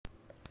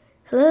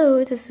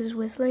Hello, this is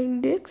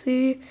Whistling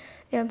Dixie,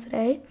 and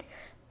today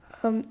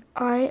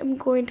I am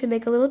going to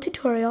make a little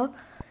tutorial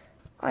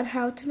on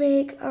how to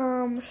make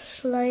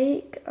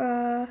Schleich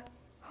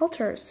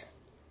halters.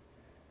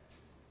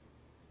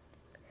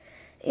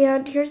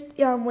 And here's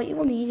what you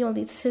will need. You'll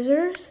need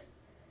scissors,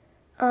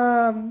 these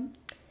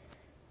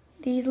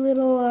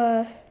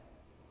little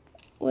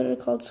what are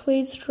called,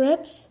 suede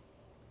strips,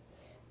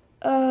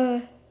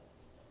 a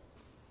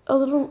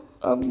little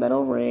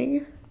metal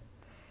ring,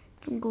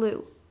 some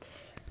glue.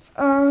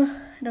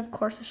 And of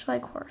course a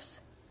Schleich horse.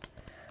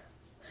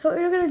 So what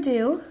you're going to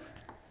do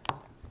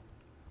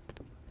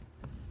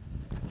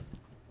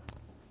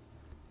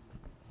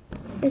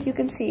if you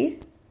can see,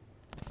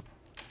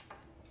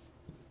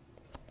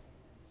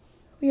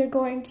 we are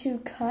going to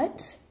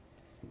cut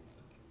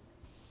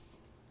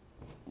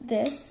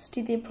this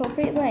to the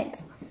appropriate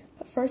length.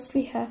 But first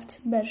we have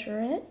to measure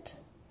it.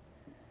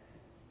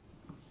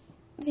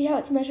 See how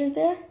it's measured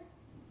there?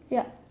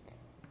 Yeah.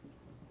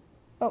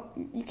 Oh,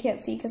 you can't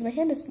see because my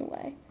hand is in the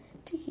way.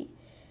 Tiki.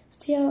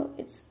 See how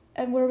it's,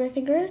 and where my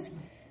finger is?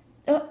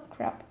 Oh,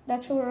 crap.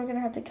 That's where we're going to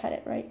have to cut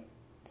it, right?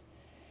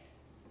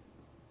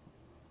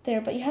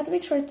 There, but you have to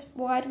make sure it's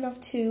wide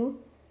enough too,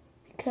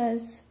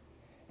 because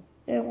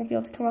it won't be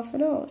able to come off the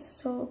nose.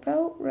 So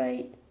about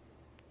right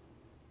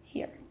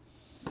here.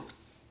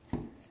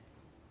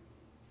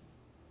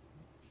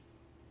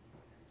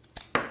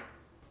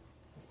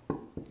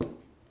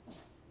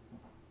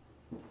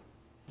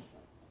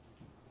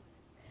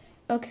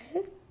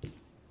 Okay,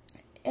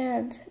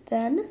 and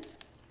then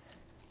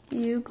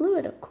you glue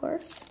it, of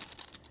course.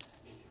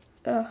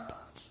 Ugh.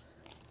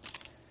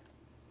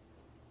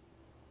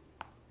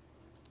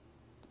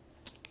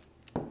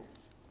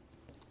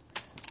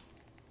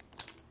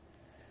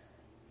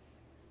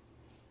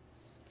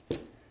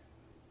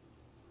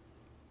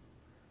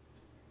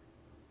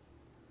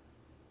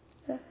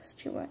 That's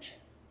too much.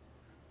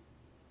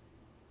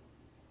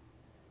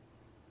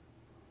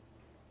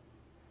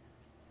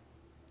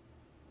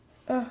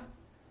 Ugh.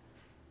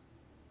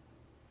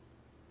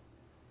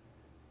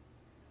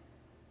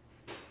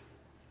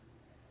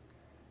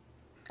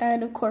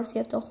 And of course you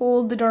have to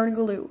hold the darn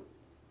glue.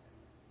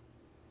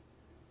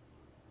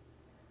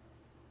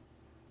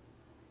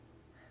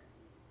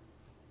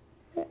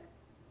 There.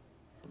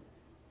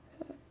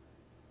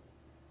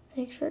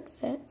 Make sure it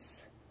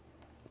fits.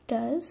 It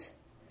does.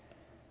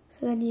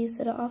 So then you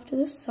set it off to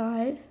the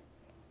side.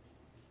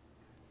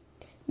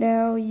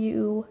 Now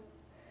you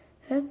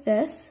have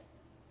this.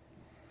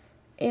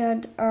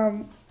 And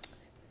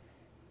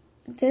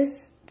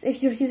this,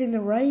 if you're using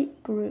the right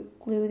glue,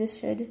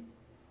 this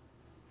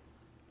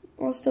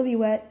will still be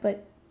wet,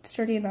 but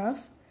sturdy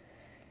enough.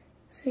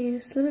 So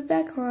you slip it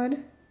back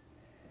on.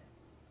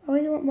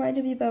 Always want mine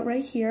to be about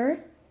right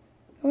here.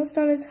 Almost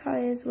not as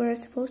high as where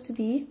it's supposed to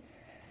be,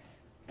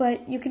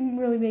 but you can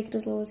really make it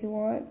as low as you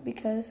want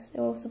because it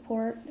will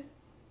support.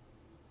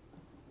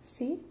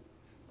 See?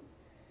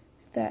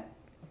 Like that.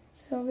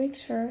 So make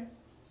sure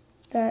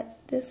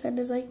that this end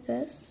is like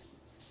this.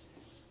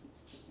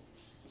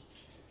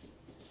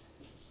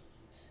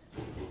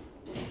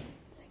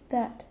 Like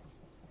that.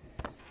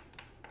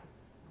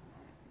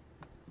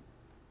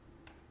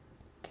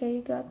 Okay,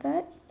 you got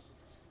that?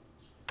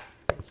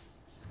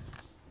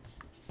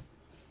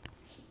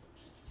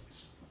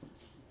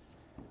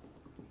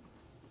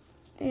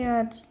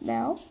 And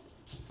now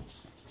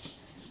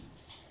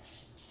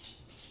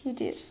you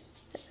do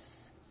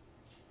this.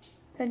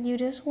 And you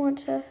just want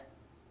to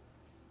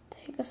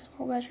take a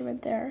small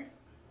measurement there.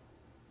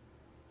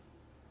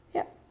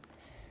 Yeah.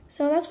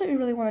 So that's what you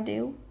really want to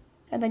do.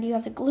 And then you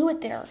have to glue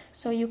it there.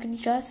 So you can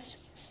just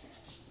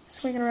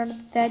swing it around,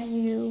 then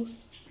you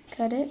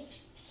cut it.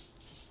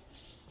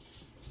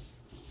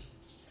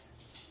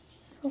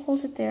 So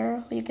hold it there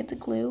while you get the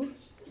glue.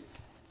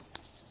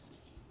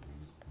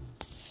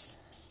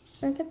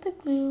 And get the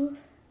glue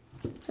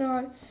put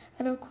on,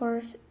 and of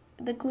course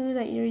the glue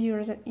that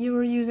you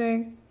were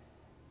using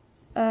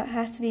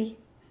has to be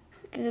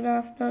good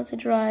enough not to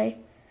dry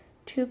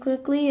too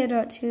quickly and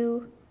not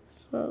too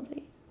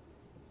slowly.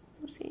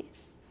 Oopsie,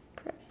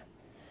 crap.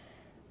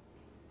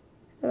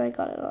 And I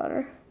got it on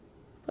her,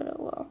 but oh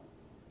well.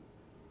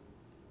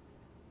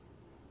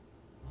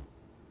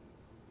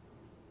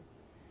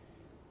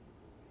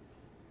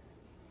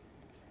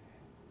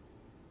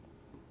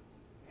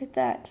 Like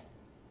that.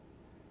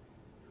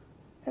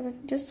 And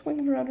then just swing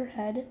it around her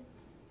head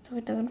so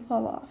it doesn't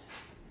fall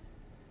off.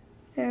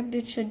 And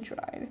it should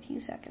dry in a few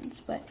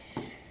seconds. But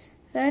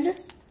then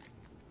what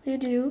you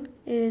do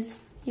is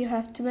you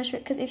have to measure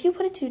it. Because if you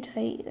put it too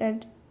tight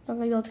and not going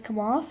to be able to come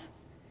off,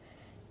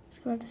 it's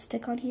going to have to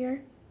stick on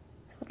here.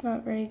 So it's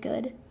not very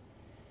good.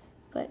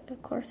 But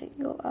of course it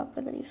can go up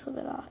and then you slip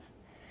it off.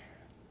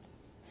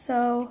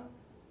 So,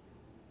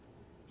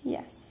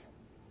 yes.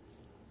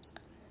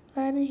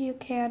 Then you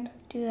can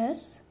do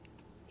this.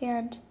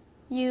 And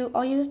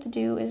all you have to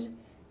do is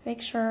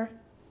make sure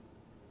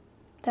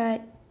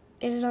that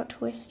it is not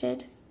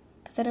twisted,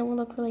 because then it will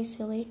look really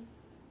silly.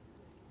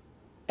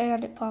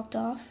 And it popped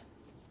off.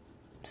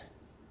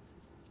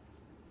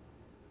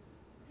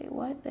 Wait,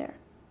 what? it there.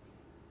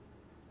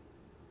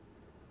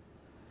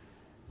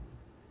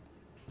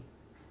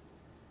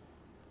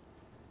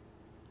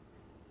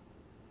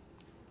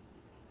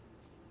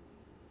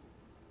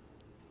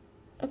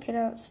 Okay,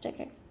 now it's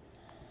sticking.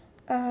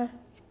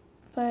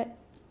 But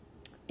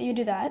you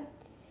do that,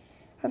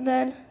 and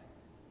then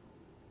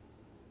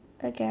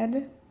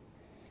again,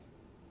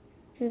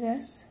 do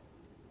this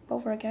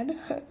over again,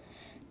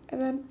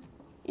 and then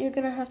you're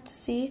gonna have to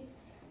see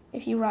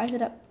if you rise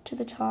it up to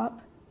the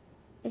top,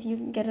 if you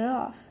can get it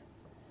off.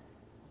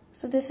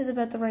 So this is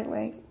about the right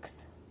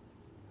length,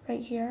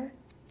 right here.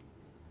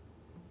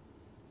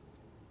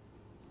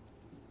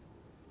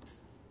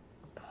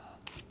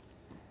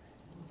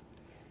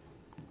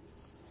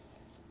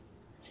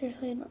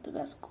 Seriously, not the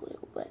best glue,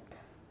 but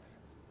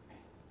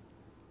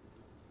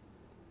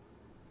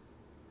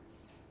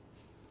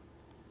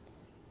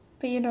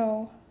you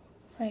know,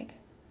 like,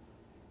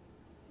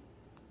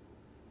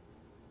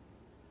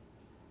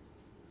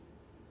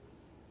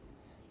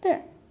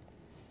 there.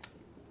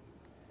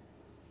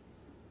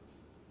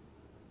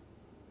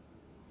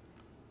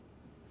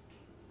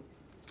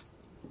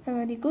 And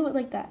then you glue it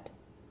like that.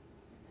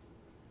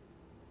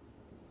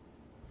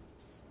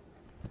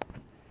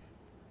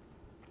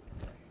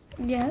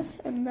 Yes,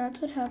 and that's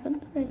what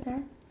happened right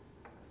there.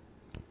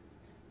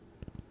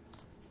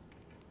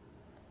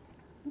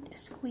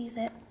 Just squeeze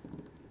it.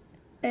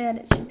 And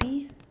it should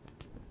be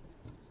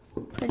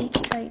pretty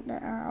tight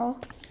now.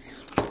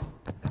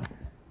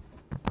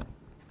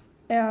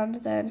 And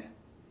then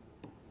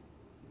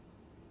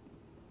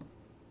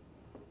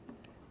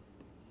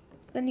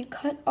you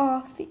cut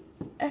off the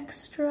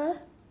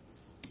extra.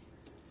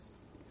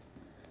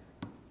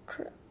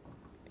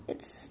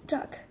 It's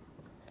stuck.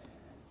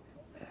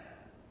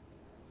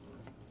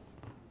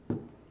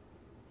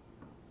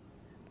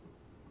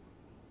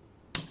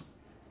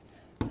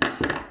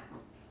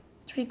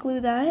 Let's re-glue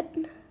that.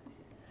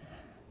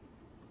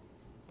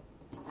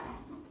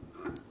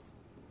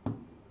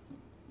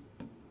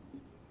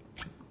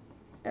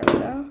 There we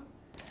go.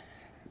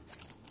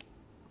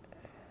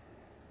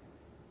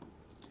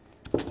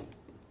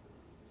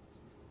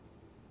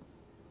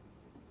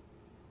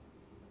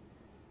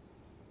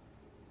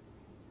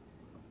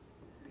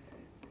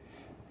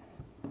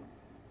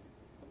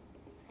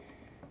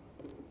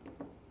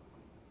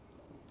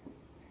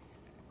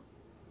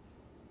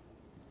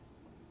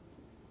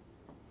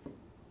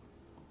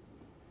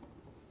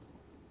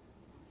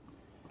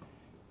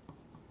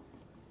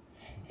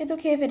 It's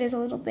okay if it is a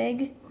little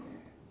big. It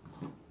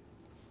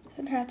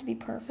doesn't have to be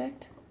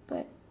perfect,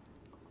 but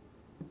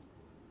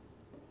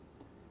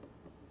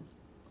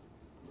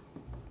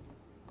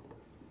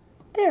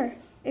there.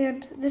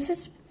 And this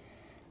is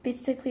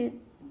basically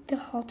the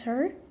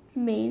halter,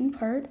 main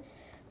part.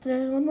 But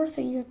there's one more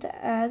thing you have to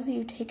add.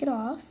 You take it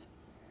off,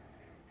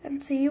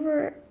 and see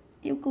where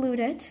you glued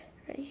it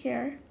right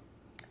here.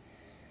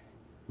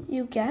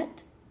 You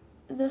get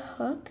the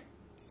hook.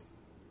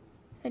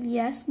 And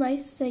yes, my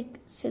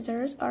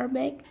scissors are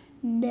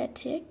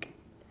magnetic.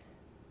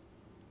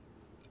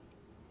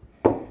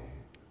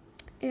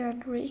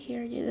 And right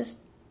here, you just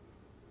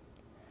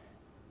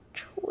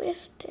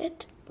twist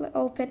it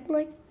open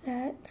like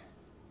that.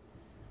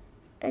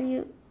 And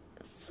you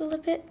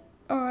slip it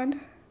on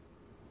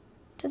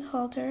to the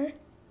halter.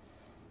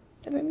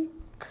 And then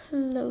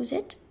close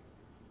it.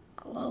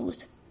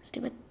 Close.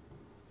 Stupid.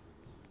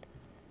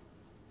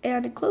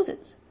 And it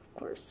closes, of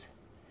course.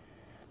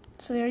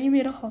 So there you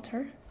made a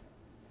halter.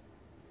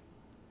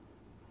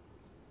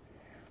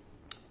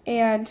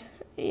 And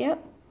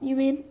yep, you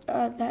made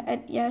that.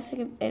 And yes,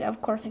 and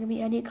of course it can be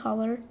any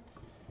color.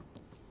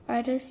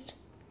 I just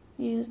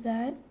use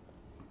that.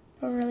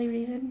 No really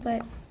reason,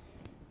 but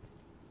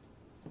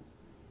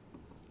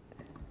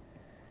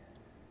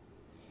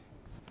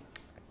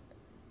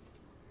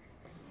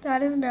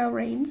that is now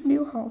Rain's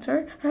new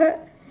halter.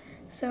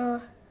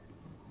 So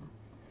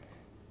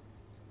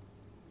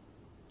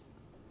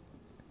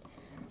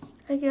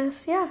I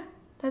guess, yeah,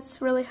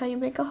 that's really how you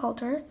make a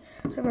halter.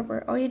 So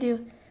remember, all you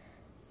do,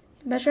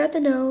 measure at the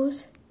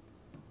nose,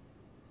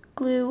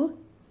 glue,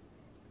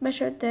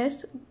 measure at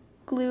this,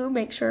 glue,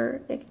 make sure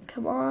it can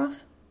come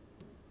off,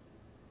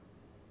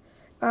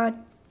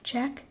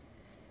 check,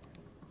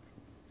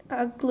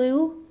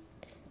 glue,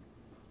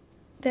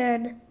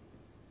 then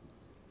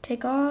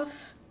take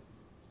off,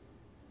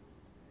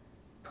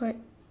 put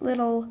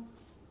little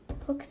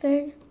hook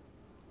thing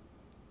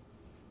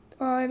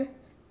on,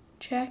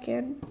 check,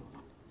 and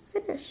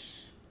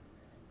finish.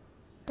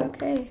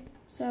 Okay,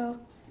 so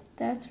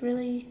that's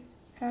really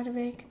how to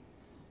make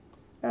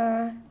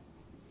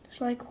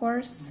Schleich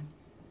horse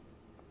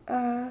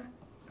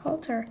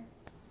halter.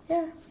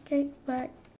 Yeah, okay, bye.